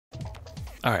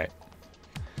Alright.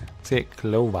 Let's get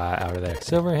Clover out of there.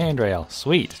 Silver handrail.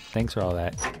 Sweet. Thanks for all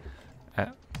that.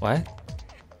 What?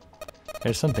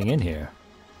 There's something in here.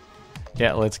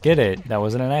 Yeah, let's get it. That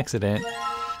wasn't an accident.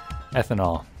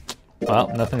 Ethanol. Well,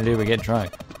 nothing to do but get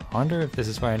drunk. I wonder if this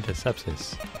is where into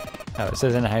sepsis. Oh, it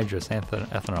says anhydrous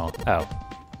ethanol. Oh.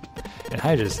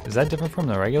 Anhydrous, is that different from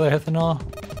the regular ethanol?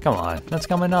 Come on, that's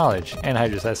common knowledge.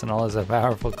 Anhydrous ethanol is a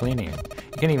powerful cleaner.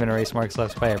 You can even erase marks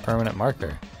left by a permanent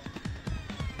marker.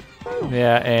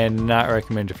 Yeah, and not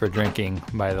recommended for drinking,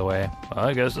 by the way. Well,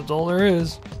 I guess that's all there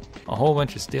is. A whole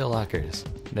bunch of steel lockers.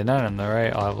 The none on the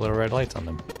right all have little red lights on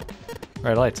them.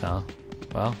 Red lights, huh?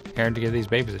 Well, caring to give these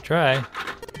babies a try.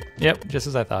 Yep, just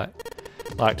as I thought.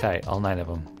 Locked tight, all 9 of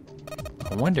them.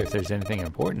 I wonder if there's anything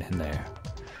important in there.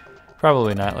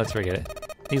 Probably not, let's forget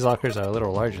it. These lockers are a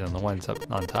little larger than the ones up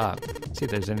on top. Let's see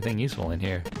if there's anything useful in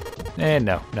here. And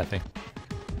no, nothing.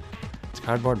 It's a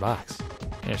cardboard box.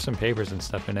 There's some papers and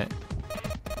stuff in it.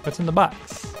 What's in the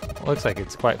box? It looks like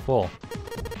it's quite full.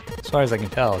 As far as I can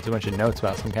tell, it's a bunch of notes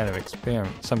about some kind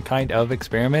of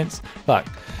experiments. Fuck.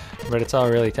 But it's all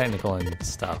really technical and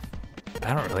stuff.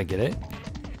 I don't really get it.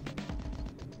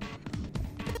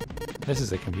 This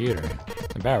is a computer.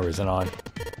 The power isn't on.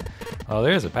 Oh,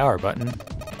 there's a power button.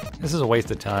 This is a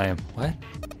waste of time. What?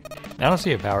 I don't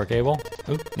see a power cable.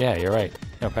 Oop, yeah, you're right.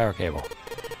 No power cable.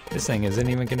 This thing isn't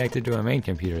even connected to a main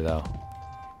computer, though.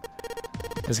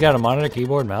 It's got a monitor,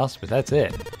 keyboard, mouse, but that's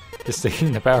it. Just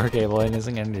sticking the power cable in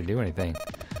isn't going to do anything.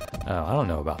 Oh, I don't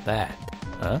know about that.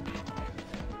 Huh?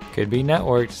 Could be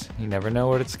networked. You never know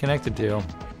what it's connected to.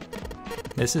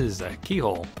 This is a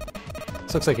keyhole.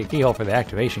 This looks like a keyhole for the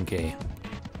activation key.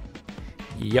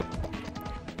 Yep.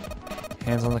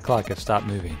 Hands on the clock have stopped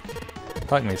moving.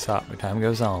 Clock may stop, but time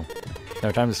goes on.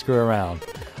 No time to screw around.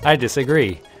 I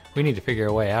disagree. We need to figure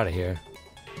a way out of here.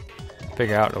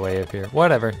 Figure out a way up here.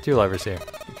 Whatever. 2 levers here.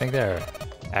 You think they're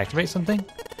activate something?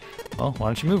 Well, why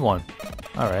don't you move one?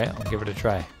 Alright, I'll give it a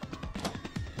try.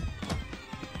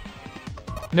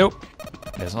 Nope.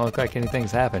 Doesn't look like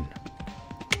anything's happened.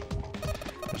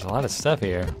 There's a lot of stuff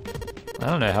here. I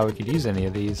don't know how we could use any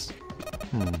of these.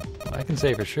 Well, I can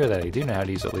say for sure that I do know how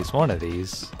to use at least one of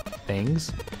these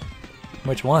things.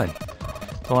 Which one?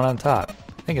 The one on top.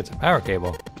 I think it's a power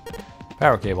cable.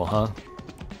 Power cable, huh?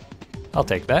 I'll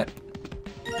take that.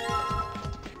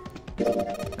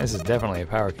 This is definitely a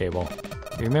power cable.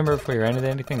 Do you remember if we ran into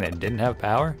anything that didn't have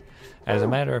power? As a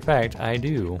matter of fact, I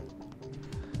do.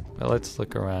 But let's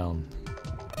look around.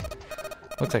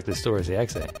 Looks like this door is the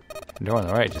exit. The door on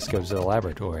the right just goes to the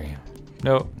laboratory.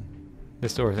 Nope.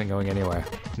 This door isn't going anywhere.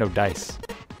 No dice.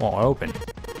 Won't open.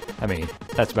 I mean,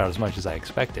 that's about as much as I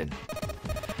expected.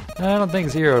 I don't think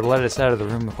Zero would let us out of the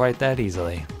room quite that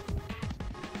easily.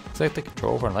 Looks like the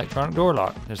control for an electronic door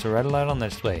lock. There's a red light on the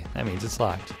display. That means it's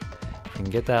locked. We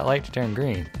can get that light to turn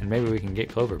green, and maybe we can get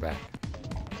Clover back.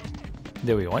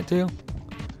 Do we want to?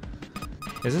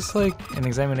 Is this like an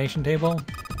examination table?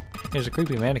 There's a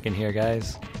creepy mannequin here,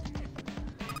 guys.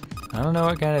 I don't know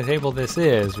what kind of table this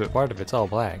is, but part of it's all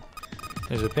black.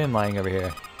 There's a pin lying over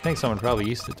here. I think someone probably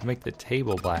used it to make the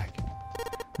table black.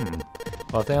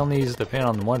 Well, if they only used the pin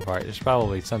on one part, there's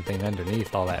probably something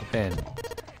underneath all that pin.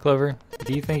 Clover,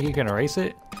 do you think you can erase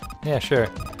it? Yeah, sure.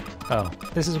 Oh,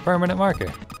 this is a permanent marker.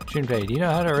 Junpei, do you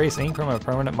know how to erase ink from a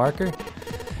permanent marker?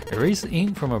 Erase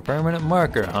ink from a permanent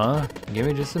marker, huh? Give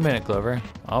me just a minute, Clover.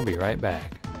 I'll be right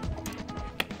back.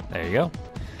 There you go.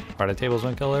 Part of the table's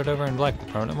been colored over in black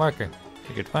with permanent marker. If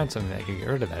you could find something that could get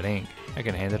rid of that ink, I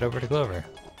can hand it over to Clover.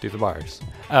 Do the bars.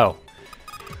 Oh.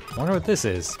 I wonder what this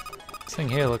is. This thing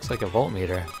here looks like a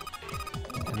voltmeter.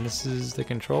 And this is the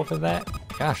control for that?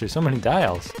 Gosh, there's so many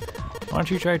dials. Why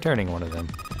don't you try turning one of them?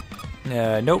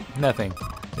 Nope, nothing.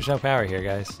 There's no power here,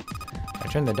 guys. I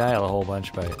turned the dial a whole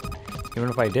bunch, but even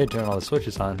if I did turn all the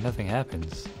switches on, nothing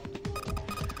happens.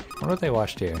 I wonder what they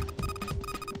washed here.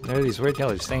 There are these weird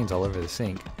colored stains all over the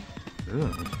sink. Ooh.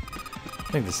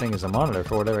 I think this thing is a monitor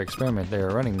for whatever experiment they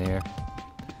were running there.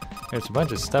 There's a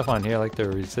bunch of stuff on here like the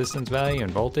resistance value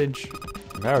and voltage.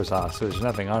 The power's off, so there's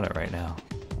nothing on it right now.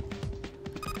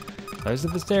 Those are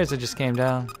the stairs that just came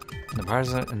down. The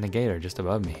bars and the gate are just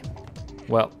above me.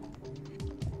 Well,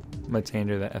 let's hand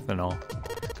her the ethanol.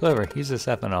 Clover, use this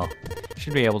ethanol. You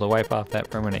should be able to wipe off that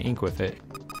permanent ink with it.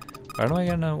 What am I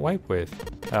gonna wipe with?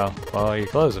 Oh, well, your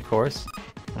clothes, of course.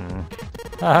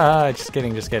 Haha, just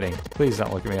kidding, just kidding. Please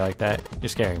don't look at me like that. You're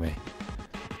scaring me.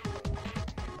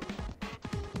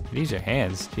 Use your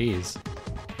hands, jeez.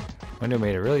 Window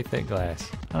made of really thick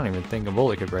glass. I don't even think a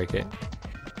bullet could break it.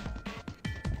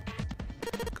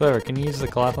 Clover, can you use the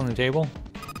cloth on the table?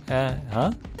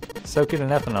 Huh? Soak it in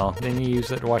ethanol, then you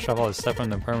use it to wash off all the stuff from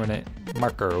the permanent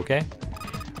marker, okay?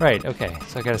 Right, okay.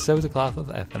 So I gotta soak the cloth with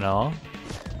ethanol.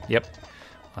 Yep.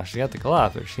 Well, she got the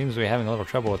cloth, but she seems to be having a little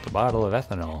trouble with the bottle of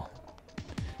ethanol.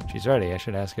 She's ready. I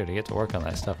should ask her to get to work on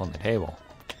that stuff on the table.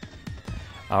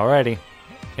 Alrighty.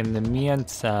 In the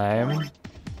meantime,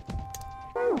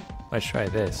 let's try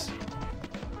this.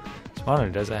 This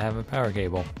monitor doesn't have a power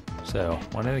cable. So,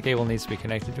 one of the cable needs to be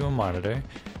connected to a monitor.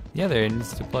 The other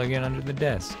needs to plug in under the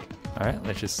desk. Alright,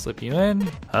 let's just slip you in.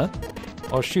 Huh?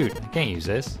 Oh shoot, I can't use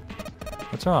this.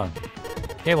 What's wrong?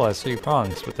 The cable has 3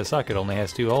 prongs, but the socket only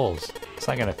has 2 holes. It's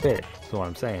not gonna fit, is what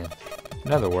I'm saying.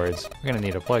 In other words, we're gonna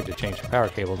need a plug to change the power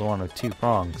cable to one with 2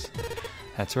 prongs.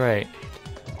 That's right.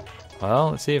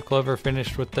 Well, let's see if Clover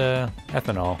finished with the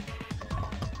ethanol.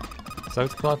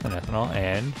 Soak the cloth in ethanol,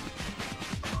 and...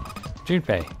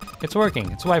 Junpei, it's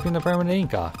working! It's wiping the permanent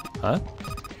ink off! Huh?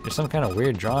 There's some kind of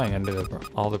weird drawing under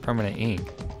all the permanent ink.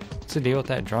 What's the deal with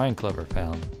that drawing Clover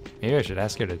found? Maybe I should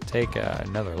ask her to take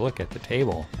another look at the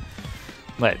table.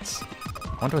 Let's.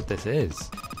 Wonder what this is.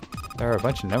 There are a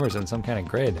bunch of numbers in some kind of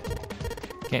grid.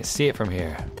 Can't see it from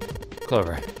here.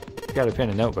 Clover, you got a pen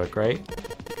and notebook, right?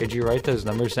 Could you write those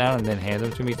numbers down and then hand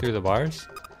them to me through the bars?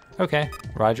 Okay,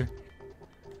 Roger.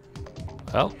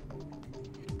 Well.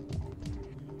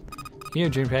 Here,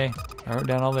 Junpei. I wrote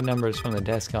down all the numbers from the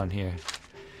desk on here.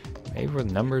 Maybe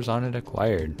with numbers on it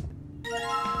acquired.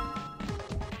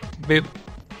 Boop.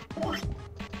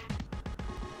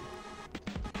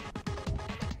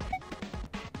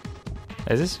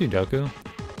 Is this Sudoku?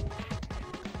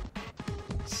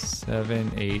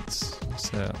 7, 8,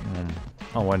 7.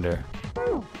 I wonder.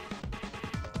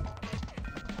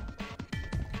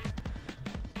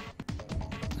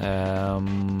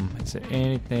 Is there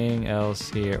anything else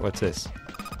here? What's this?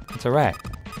 It's a rack.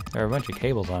 There are a bunch of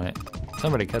cables on it.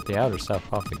 Somebody cut the outer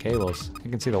stuff off the cables. You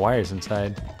can see the wires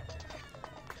inside.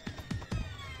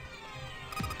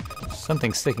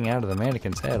 Something sticking out of the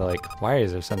mannequin's head, like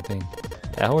wires or something.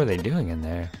 The hell are they doing in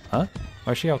there? Huh?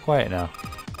 Why is she all quiet now?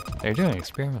 They're doing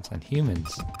experiments on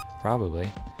humans.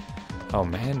 Probably. Oh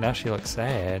man, now she looks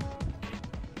sad.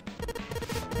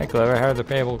 Hey Clever, how are the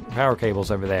power cables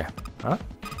over there? Huh?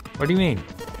 What do you mean?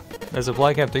 Does the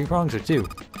plug have 3 prongs or 2?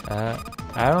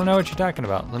 I don't know what you're talking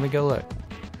about. Let me go look.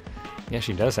 Yeah,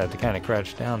 she does have to kind of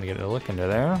crouch down to get a look into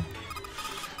there.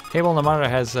 Cable on the monitor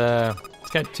has,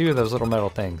 it's got 2 of those little metal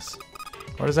things.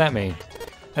 What does that mean?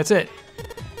 That's it.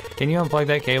 Can you unplug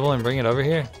that cable and bring it over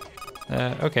here?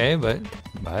 Okay, but...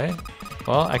 Why?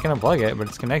 Well, I can unplug it, but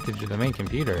it's connected to the main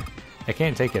computer. I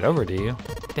can't take it over to you.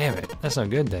 Damn it, that's no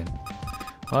good then.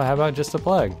 Well, how about just a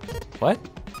plug? What?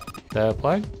 The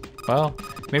plug? Well,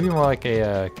 maybe more like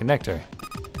a connector.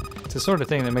 It's the sort of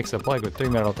thing that makes a plug with 3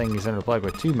 metal thingies and a plug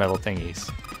with 2 metal thingies.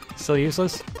 Still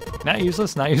useless? Not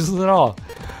useless? Not useless at all.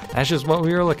 That's just what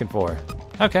we were looking for.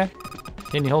 Okay.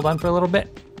 Can you hold on for a little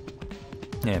bit?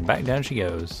 And back down she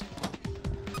goes.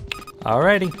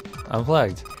 Alrighty.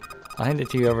 Unplugged. I'll hand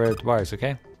it to you over at the bars,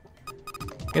 okay?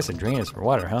 Guess a drain is for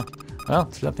water, huh? Well,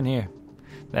 there's nothing here.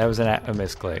 That was a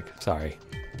misclick. Sorry.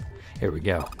 Here we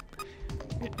go.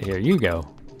 Here you go.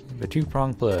 The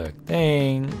 2-prong plug.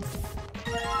 Thanks.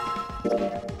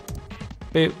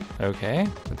 Boop. Okay.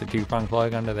 Put the 2-prong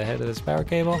plug under the head of this power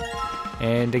cable.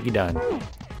 And diggy done.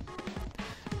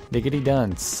 Diggity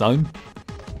done, son.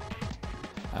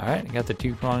 Alright, I got the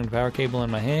 2-pronged power cable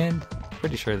in my hand.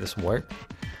 Pretty sure this will work.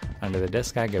 Under the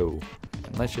desk I go.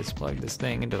 And let's just plug this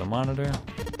thing into the monitor.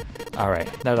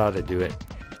 Alright, that ought to do it.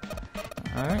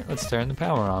 Alright, let's turn the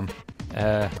power on.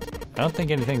 I don't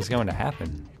think anything's going to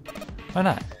happen. Why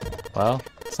not? Well,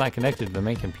 it's not connected to the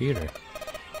main computer.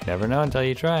 You never know until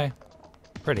you try.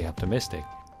 Pretty optimistic.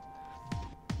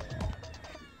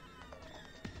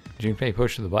 Junpei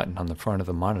pushed the button on the front of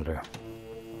the monitor.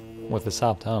 With a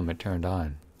soft hum, it turned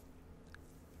on.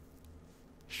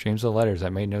 Streams of letters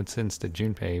that made no sense to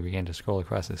Junpei began to scroll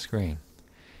across the screen.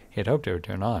 He had hoped it would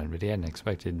turn on, but he hadn't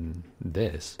expected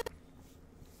this.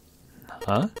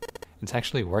 Huh? It's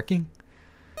actually working?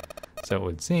 So it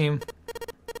would seem.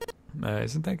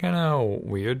 Isn't that kind of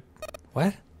weird?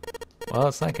 What? Well,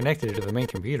 it's not connected to the main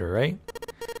computer, right?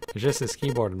 It's just this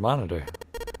keyboard and monitor.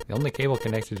 The only cable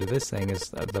connected to this thing is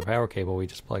the power cable we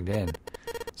just plugged in.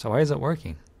 So why is it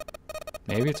working?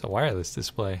 Maybe it's a wireless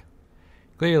display.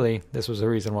 Clearly, this was a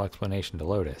reasonable explanation to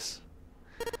Lotus.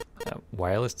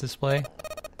 Wireless display?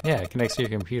 Yeah, it connects to your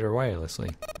computer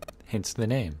wirelessly. Hence the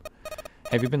name.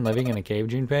 Have you been living in a cave,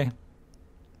 Junpei?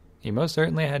 You most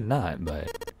certainly had not,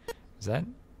 but... Is that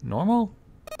normal?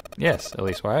 Yes, at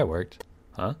least where I worked.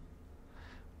 Huh?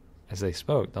 As they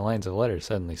spoke, the lines of letters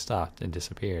suddenly stopped and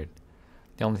disappeared.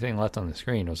 The only thing left on the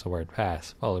screen was the word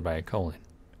pass, followed by a colon.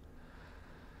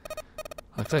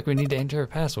 Looks like we need to enter a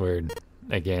password.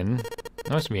 Again.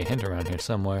 There must be a hint around here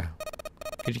somewhere.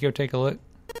 Could you go take a look?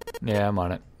 Yeah, I'm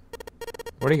on it.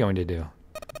 What are you going to do?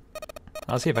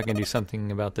 I'll see if I can do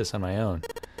something about this on my own.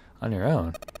 On your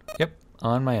own? Yep,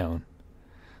 on my own.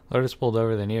 Lotus pulled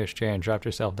over the nearest chair and dropped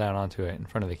herself down onto it in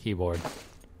front of the keyboard.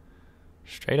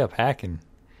 Straight up hacking.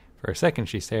 For a second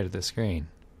she stared at the screen.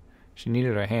 She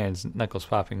kneaded her hands, knuckles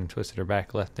popping, and twisted her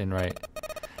back left and right.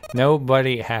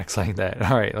 Nobody hacks like that.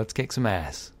 Alright, let's kick some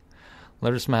ass.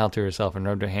 Lotus smiled to herself and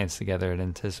rubbed her hands together in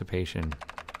anticipation.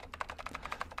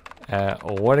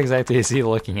 What exactly is he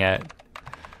looking at?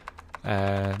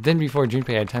 Then before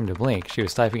Junpei had time to blink, she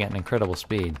was typing at an incredible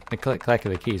speed. The click-clack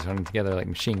of the keys running together like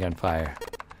machine gun fire.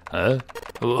 Huh?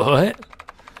 What?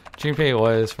 Junpei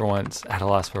was, for once, at a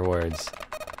loss for words.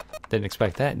 Didn't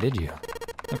expect that, did you?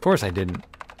 Of course I didn't.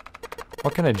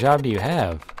 What kind of job do you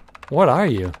have? What are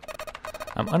you?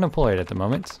 I'm unemployed at the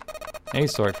moment. I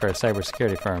used to work for a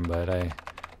cybersecurity firm, but I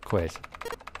quit.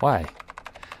 Why?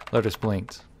 Lotus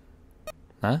blinked.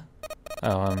 Huh?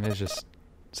 Oh, it's just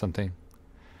something.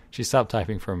 She stopped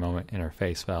typing for a moment, and her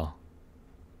face fell.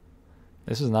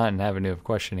 This was not an avenue of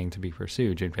questioning to be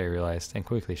pursued, Junpei realized, and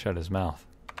quickly shut his mouth.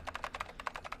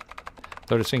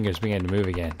 Lotus' fingers began to move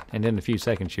again, and in a few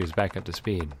seconds she was back up to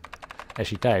speed. As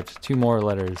she typed, two more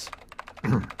letters...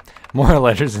 more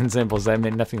letters and symbols that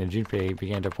meant nothing to Junpei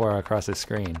began to pour across his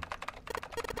screen.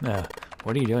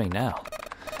 What are you doing now?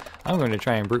 I'm going to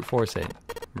try and brute force it.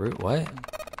 Brute what?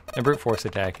 A brute force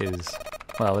attack is...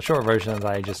 Well, the short version is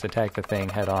I just attack the thing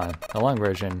head on. The long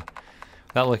version,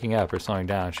 without looking up or slowing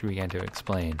down, she began to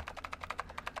explain.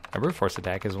 A brute force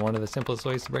attack is one of the simplest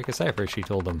ways to break a cipher, she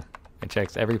told him. It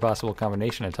checks every possible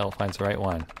combination until it finds the right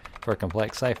one. For a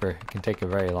complex cipher, it can take a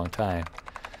very long time.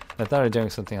 The thought of doing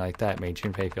something like that made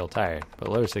Junpei feel tired, but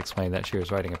Lotus explained that she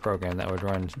was writing a program that would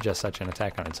run just such an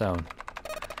attack on its own.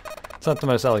 It's not the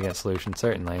most elegant solution,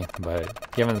 certainly,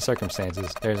 but given the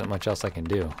circumstances, there isn't much else I can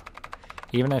do.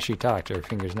 Even as she talked, her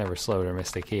fingers never slowed or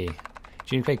missed a key.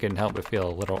 Junpei couldn't help but feel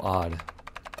a little odd.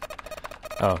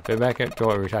 Oh, but back up to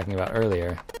what we were talking about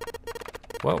earlier.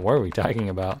 What were we talking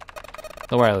about?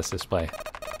 The wireless display.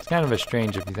 It's kind of a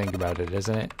strange if you think about it,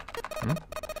 isn't it?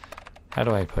 How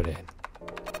do I put it?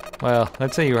 Well,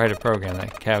 let's say you write a program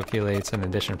that calculates an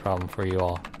addition problem for you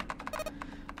all.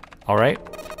 Alright?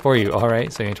 For you,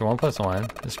 alright, so you enter 1 plus 1.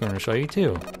 The screen will show you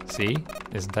 2. See?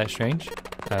 Isn't that strange?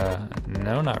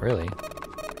 No, not really.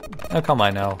 Oh, come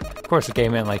on now. Of course a gay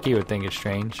man like you would think it's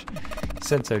strange. You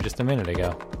said so just a minute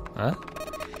ago. Huh?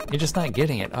 You're just not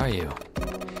getting it, are you?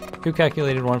 Who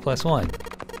calculated 1 plus 1?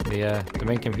 The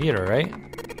main computer, right?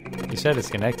 You said it's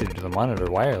connected to the monitor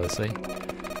wirelessly.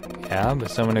 Yeah,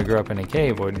 but someone who grew up in a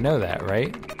cave would know that,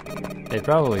 right? They'd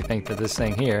probably think that this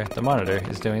thing here, the monitor,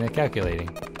 is doing the calculating.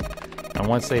 And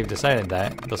once they've decided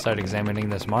that, they'll start examining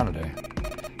this monitor.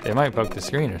 They might poke the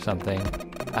screen or something.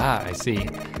 Ah, I see.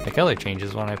 The color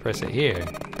changes when I press it here.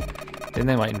 Then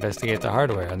they might investigate the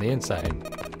hardware on the inside.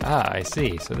 Ah, I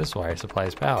see. So this wire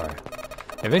supplies power.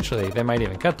 Eventually, they might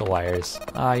even cut the wires.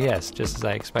 Ah, yes, just as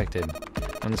I expected.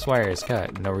 When this wire is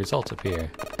cut, no results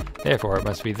appear. Therefore, it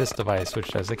must be this device which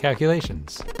does the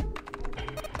calculations.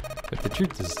 But the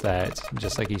truth is that,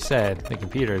 just like you said, the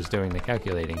computer is doing the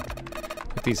calculating.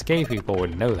 But these cave people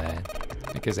wouldn't know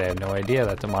that, because they have no idea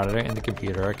that the monitor and the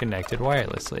computer are connected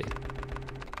wirelessly.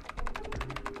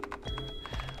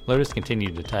 Lotus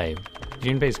continued to type.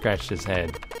 Junpei scratched his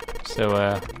head.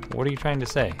 So, what are you trying to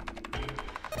say?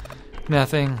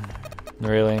 Nothing.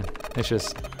 Really. It's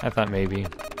just, I thought maybe.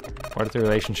 What if the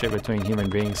relationship between human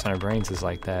beings and our brains is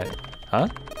like that? Huh?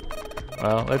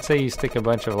 Well, let's say you stick a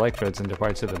bunch of electrodes into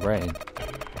parts of the brain.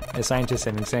 A scientist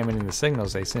in examining the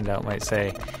signals they send out might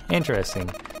say, interesting,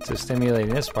 so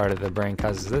stimulating this part of the brain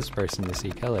causes this person to see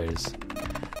colors.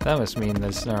 That must mean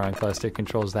this neuron cluster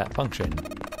controls that function.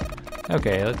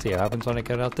 Okay, let's see what happens when I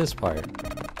cut out this part.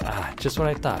 Ah, just what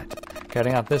I thought.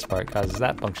 Cutting out this part causes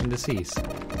that function to cease.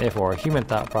 Therefore, human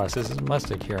thought processes must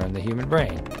occur in the human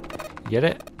brain. Get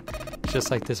it? It's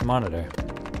just like this monitor.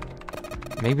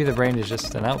 Maybe the brain is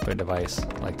just an output device,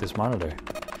 like this monitor.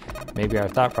 Maybe our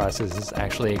thought processes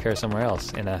actually occur somewhere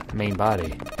else, in a main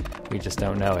body. We just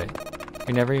don't know it.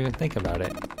 We never even think about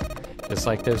it. Just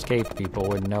like those cave people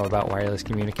wouldn't know about wireless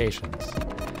communications.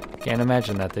 Can't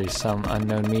imagine that there's some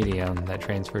unknown medium that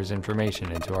transfers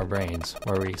information into our brains,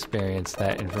 where we experience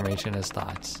that information as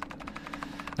thoughts.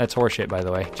 That's horseshit, by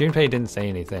the way. Junpei didn't say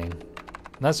anything.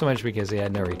 Not so much because he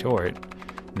had no retort.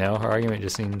 No, her argument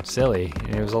just seemed silly,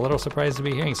 and he was a little surprised to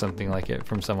be hearing something like it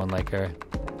from someone like her.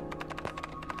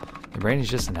 The brain is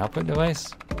just an output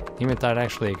device? Human thought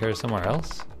actually occurs somewhere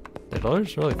else? Did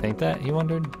others really think that, he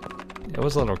wondered? It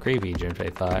was a little creepy,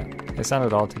 Junpei thought. It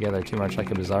sounded altogether too much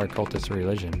like a bizarre cultist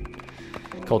religion.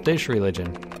 Cultish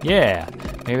religion. Yeah!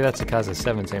 Maybe that's the cause of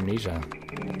Seven's amnesia.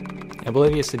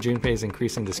 Oblivious to Junpei's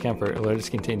increasing discomfort, Lotus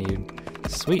continued.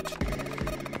 Sweet.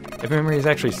 If memory is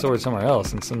actually stored somewhere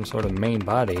else, in some sort of main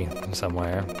body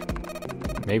somewhere,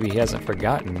 maybe he hasn't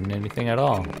forgotten anything at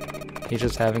all. He's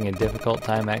just having a difficult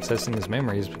time accessing his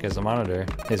memories because the monitor,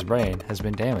 his brain, has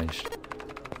been damaged.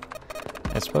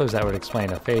 I suppose that would explain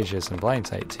aphasias and blind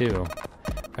sight too.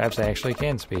 Perhaps I actually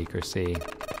can speak or see.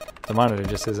 The monitor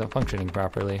just isn't functioning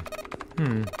properly.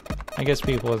 I guess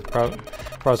people with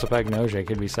prosopagnosia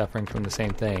could be suffering from the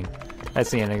same thing.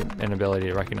 That's the inability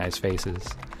to recognize faces.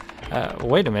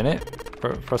 Wait a minute.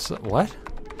 What?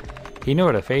 He knew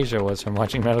what aphasia was from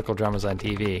watching medical dramas on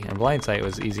TV, and blind sight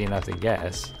was easy enough to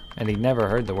guess, and he'd never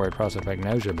heard the word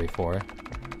prosopagnosia before.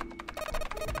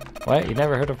 What? You'd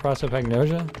never heard of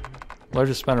prosopagnosia?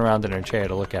 Lotus spun around in her chair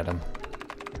to look at him.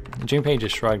 Junpei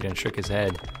just shrugged and shook his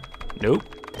head. Nope.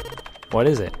 What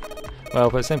is it?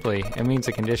 Well, put simply, it means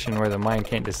a condition where the mind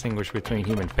can't distinguish between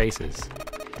human faces.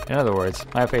 In other words,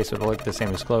 my face would look the same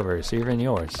as Clover's, or even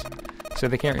yours. So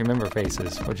they can't remember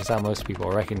faces, which is how most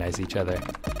people recognize each other.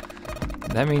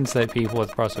 That means that people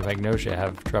with prosopagnosia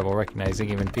have trouble recognizing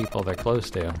even people they're close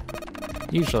to.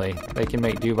 Usually, they can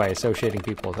make do by associating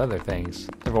people with other things.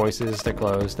 Their voices, their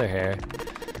clothes, their hair.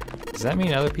 Does that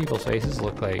mean other people's faces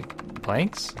look like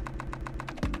planks?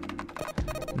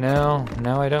 No,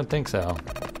 I don't think so.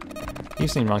 You've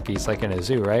seen monkeys like in a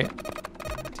zoo, right?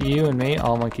 To you and me,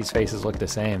 all monkeys' faces look the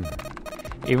same.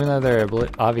 Even though they're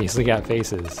obviously got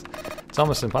faces, it's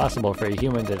almost impossible for a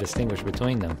human to distinguish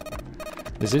between them.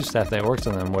 The zoo staff that works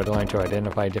on them would learn to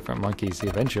identify different monkeys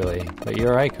eventually, but you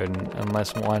or I couldn't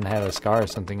unless one had a scar or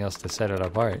something else to set it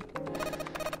apart.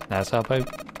 That's how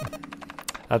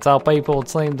people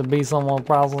seem to be someone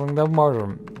processing the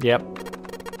murder. Yep.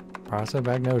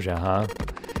 Prosopagnosia, huh?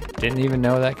 Didn't even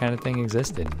know that kind of thing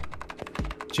existed.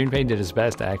 Junpei did his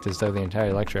best to act as though the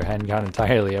entire lecture hadn't gone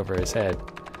entirely over his head.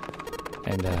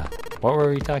 And, what were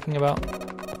we talking about?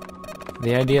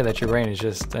 The idea that your brain is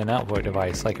just an output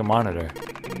device, like a monitor.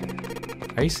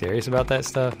 Are you serious about that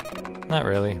stuff? Not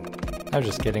really. I was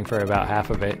just kidding for about half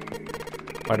of it.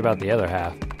 What about the other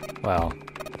half? Well,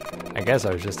 I guess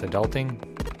I was just adulting.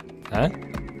 Huh?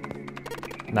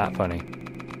 Not funny.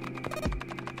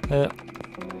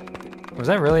 Was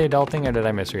that really adulting, or did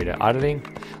I misread it? Auditing?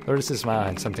 Lotus's smile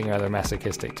had something rather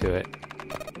masochistic to it.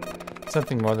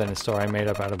 Something more than a story made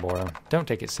up out of boredom. Don't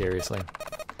take it seriously.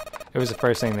 It was the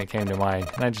first thing that came to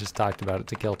mind, and I just talked about it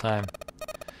to kill time.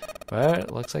 But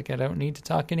it looks like I don't need to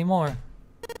talk anymore.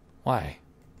 Why?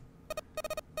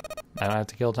 I don't have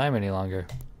to kill time any longer.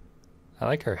 I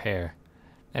like her hair.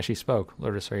 As she spoke,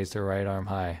 Lotus raised her right arm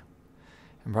high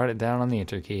and brought it down on the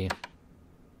enter key.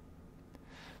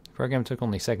 The program took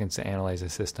only seconds to analyze the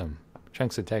system.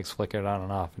 Chunks of text flickered on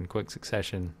and off in quick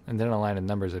succession, and then a line of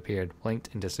numbers appeared, blinked,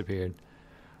 and disappeared.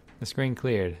 The screen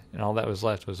cleared, and all that was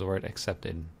left was the word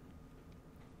accepted.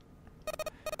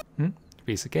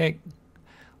 Piece of cake.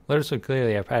 Lotus would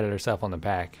clearly have patted herself on the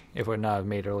back, if it would not have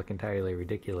made her look entirely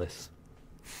ridiculous.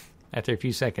 After a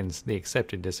few seconds, the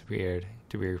accepted disappeared,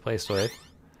 to be replaced with...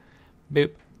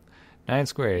 Boop. 9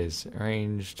 squares,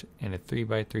 arranged in a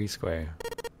 3x3 square.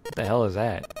 What the hell is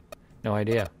that? No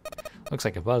idea. Looks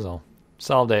like a puzzle.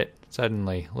 Solved it.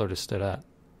 Suddenly, Lotus stood up.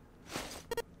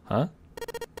 Huh?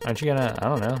 Aren't you gonna, I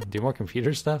don't know, do more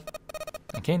computer stuff?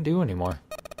 I can't do anymore.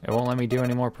 It won't let me do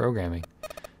any more programming.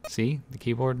 See? The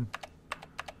keyboard?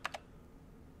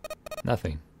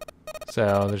 Nothing.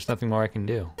 So, there's nothing more I can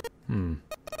do. Well,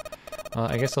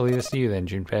 I guess I'll leave this to you then,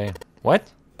 Junpei.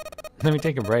 What? Let me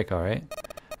take a break, alright?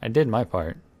 I did my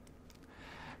part.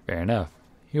 Fair enough.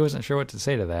 He wasn't sure what to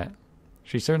say to that.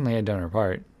 She certainly had done her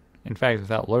part. In fact,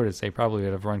 without Lotus, they probably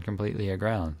would have run completely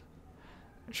aground.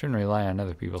 I shouldn't rely on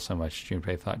other people so much,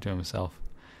 Junpei thought to himself.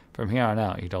 From here on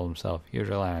out, he told himself, he would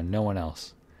rely on no one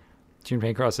else.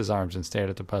 Junpei crossed his arms and stared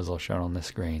at the puzzle shown on the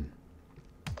screen.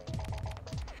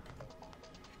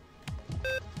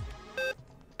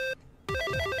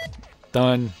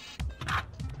 Done.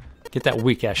 Get that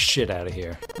weak-ass shit out of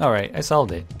here. Alright, I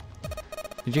solved it.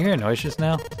 Did you hear a noise just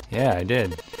now? Yeah, I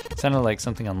did. It sounded like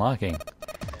something unlocking.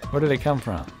 Where did it come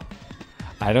from?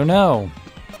 I don't know.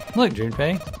 Look,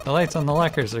 Junpei. The lights on the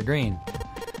lockers are green.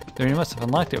 Then you must have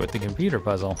unlocked it with the computer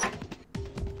puzzle.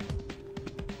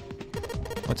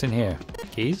 What's in here?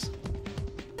 Keys?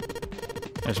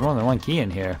 There's more than one key in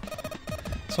here.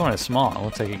 This one is small. It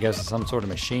looks like it goes to some sort of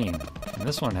machine. And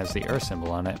this one has the Earth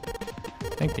symbol on it.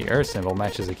 I think the Earth symbol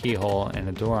matches a keyhole and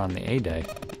a door on the A deck.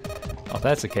 Well, if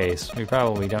that's the case, we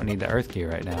probably don't need the Earth key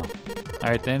right now.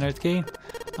 Alright then, Earth key.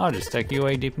 I'll just tuck you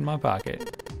away deep in my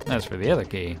pocket. As for the other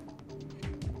key,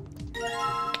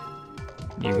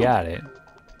 you got it.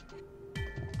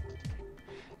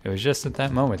 It was just at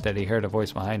that moment that he heard a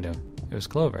voice behind him. It was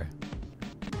Clover.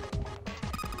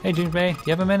 Hey Junpei,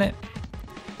 you have a minute?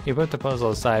 He put the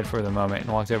puzzle aside for the moment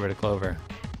and walked over to Clover.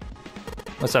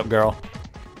 What's up, girl?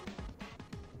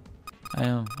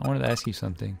 I wanted to ask you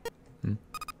something.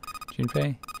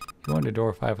 Junpei, you went to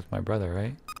door 5 with my brother,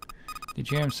 right? Did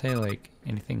you hear him say, like,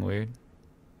 anything weird?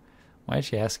 Why is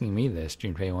she asking me this?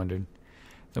 Junpei wondered.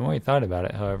 The more he thought about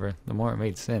it, however, the more it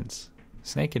made sense.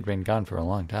 Snake had been gone for a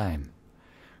long time.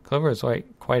 Clover was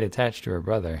quite attached to her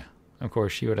brother. Of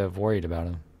course, she would have worried about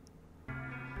him.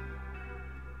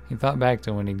 He thought back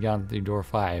to when he'd gone through door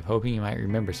 5, hoping he might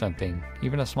remember something,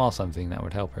 even a small something that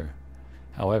would help her.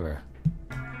 However...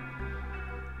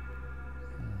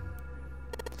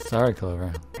 Sorry,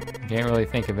 Clover. I can't really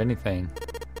think of anything.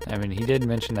 I mean, he did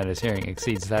mention that his hearing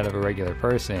exceeds that of a regular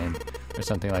person, or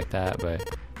something like that, but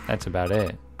that's about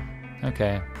it.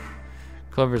 Okay.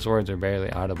 Clover's words were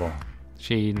barely audible.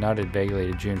 She nodded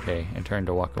vaguely to Junpei and turned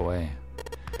to walk away.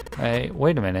 Hey,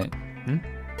 wait a minute.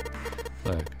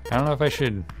 Look, I don't know if I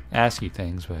should ask you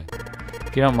things, but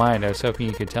if you don't mind, I was hoping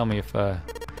you could tell me if,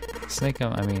 Snake,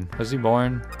 was he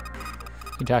born?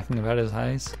 You talking about his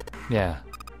eyes? Yeah.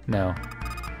 No.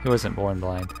 He wasn't born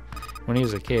blind. When he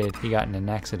was a kid, he got in an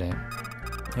accident.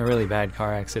 A really bad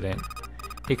car accident.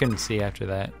 He couldn't see after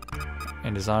that.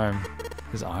 And his arm...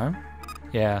 His arm?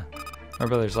 Yeah. My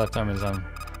brother's left arm is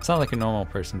it's not like a normal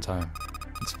person's arm.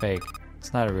 It's fake.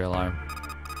 It's not a real arm.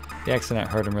 The accident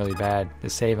hurt him really bad. To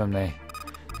save him, they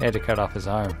had to cut off his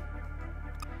arm.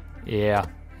 Yeah.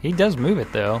 He does move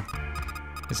it, though.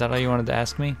 Is that all you wanted to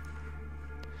ask me?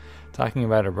 Talking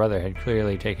about her brother had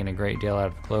clearly taken a great deal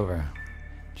out of Clover.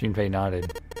 Junpei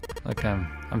nodded. Look,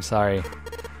 I'm sorry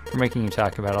for making you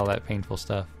talk about all that painful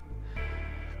stuff.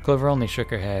 Clover only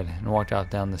shook her head and walked off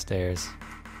down the stairs.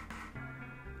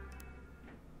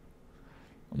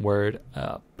 Word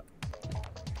up.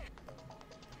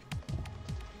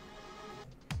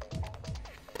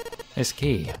 This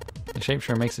key. The shape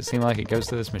sure makes it seem like it goes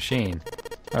to this machine.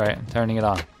 Alright, I'm turning it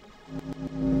on.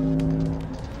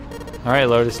 Alright,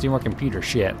 Lotus, do more computer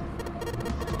shit.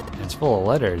 It's full of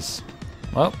letters.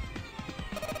 Well,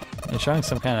 it's showing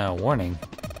some kind of warning.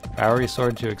 Power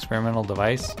restored to experimental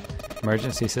device.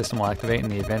 Emergency system will activate in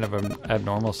the event of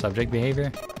abnormal subject behavior.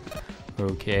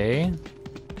 Okay.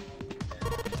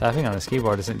 Tapping on this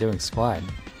keyboard isn't doing squat.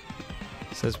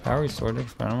 It says power restored to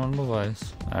experimental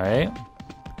device. Alright.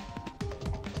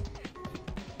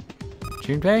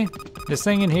 Junpei, this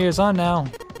thing in here is on now.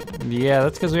 Yeah,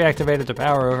 that's because we activated the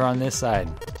power over on this side.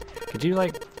 Could you,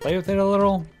 like, play with it a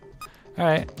little?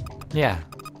 Alright. Yeah.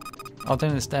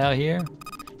 Alternate style here.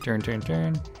 Turn, turn,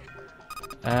 turn.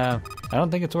 I don't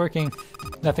think it's working.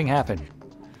 Nothing happened.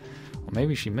 Well,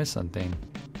 maybe she missed something.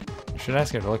 I should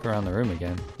ask her to look around the room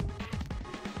again.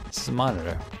 This is a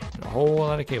monitor. There's a whole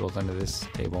lot of cables under this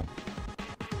table.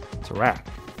 It's a rack.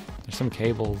 There's some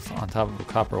cables on top of a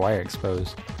copper wire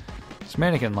exposed. There's a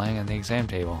mannequin lying on the exam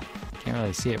table. Can't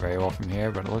really see it very well from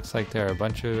here, but it looks like there are a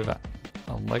bunch of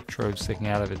electrodes sticking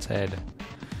out of its head.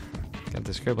 Got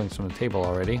the scribblings from the table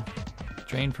already.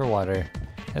 Drain for water.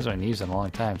 Hasn't been used in a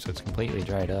long time, so it's completely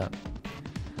dried up.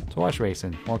 It's a wash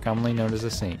basin, more commonly known as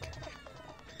a sink.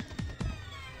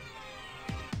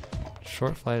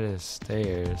 Short flight of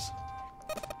stairs.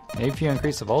 Maybe if you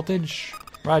increase the voltage?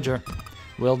 Roger.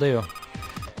 Will do.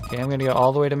 Okay, I'm gonna go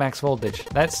all the way to max voltage.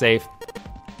 That's safe.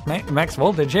 Max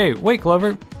voltage? Hey, wait,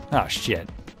 Clover! Oh, shit.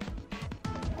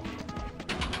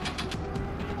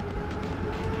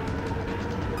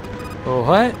 Oh,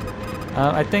 what?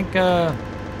 I think,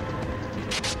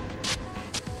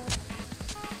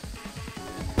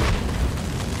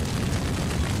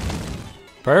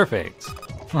 Perfect.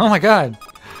 Oh my god.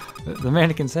 The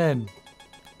mannequin's head.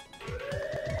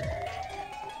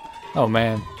 Oh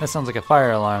man, that sounds like a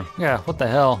fire alarm. Yeah, what the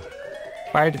hell?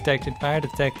 Fire detected, fire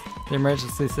detected. The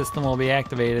emergency system will be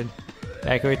activated.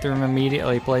 Evacuate the room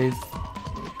immediately, please.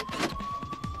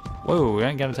 Whoa, you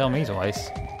ain't gotta tell me twice.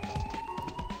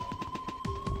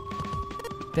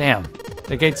 Damn,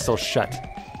 the gate's still shut.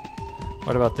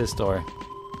 What about this door?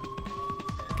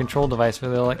 Control device for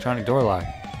the electronic door lock.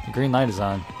 The green light is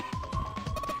on.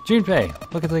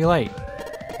 Junpei, look at the light.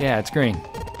 Yeah, it's green.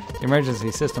 The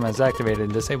emergency system has activated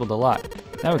and disabled the lock.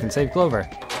 Now we can save Clover.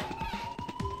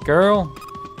 Girl,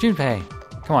 Junpei,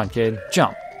 come on, kid,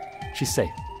 jump. She's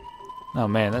safe. Oh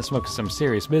man, that smoke is some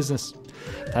serious business.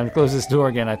 Time to close this door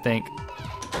again, I think.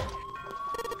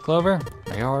 Clover,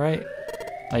 are you alright?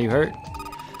 Are you hurt?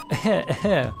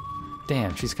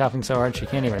 Damn, she's coughing so hard she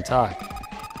can't even talk.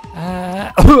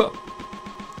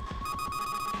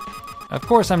 Of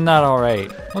course I'm not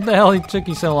alright. What the hell took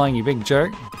you so long, you big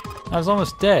jerk? I was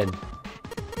almost dead.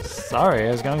 Sorry,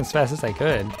 I was going as fast as I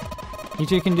could. You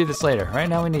two can do this later. Right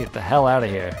now we need to get the hell out of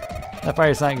here. That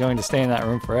fire's not going to stay in that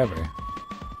room forever.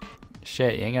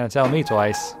 Shit, you ain't gonna tell me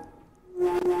twice.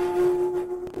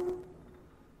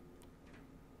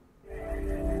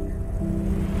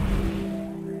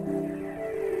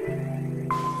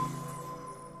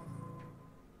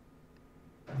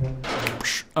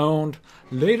 Owned.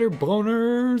 Later,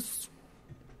 boners.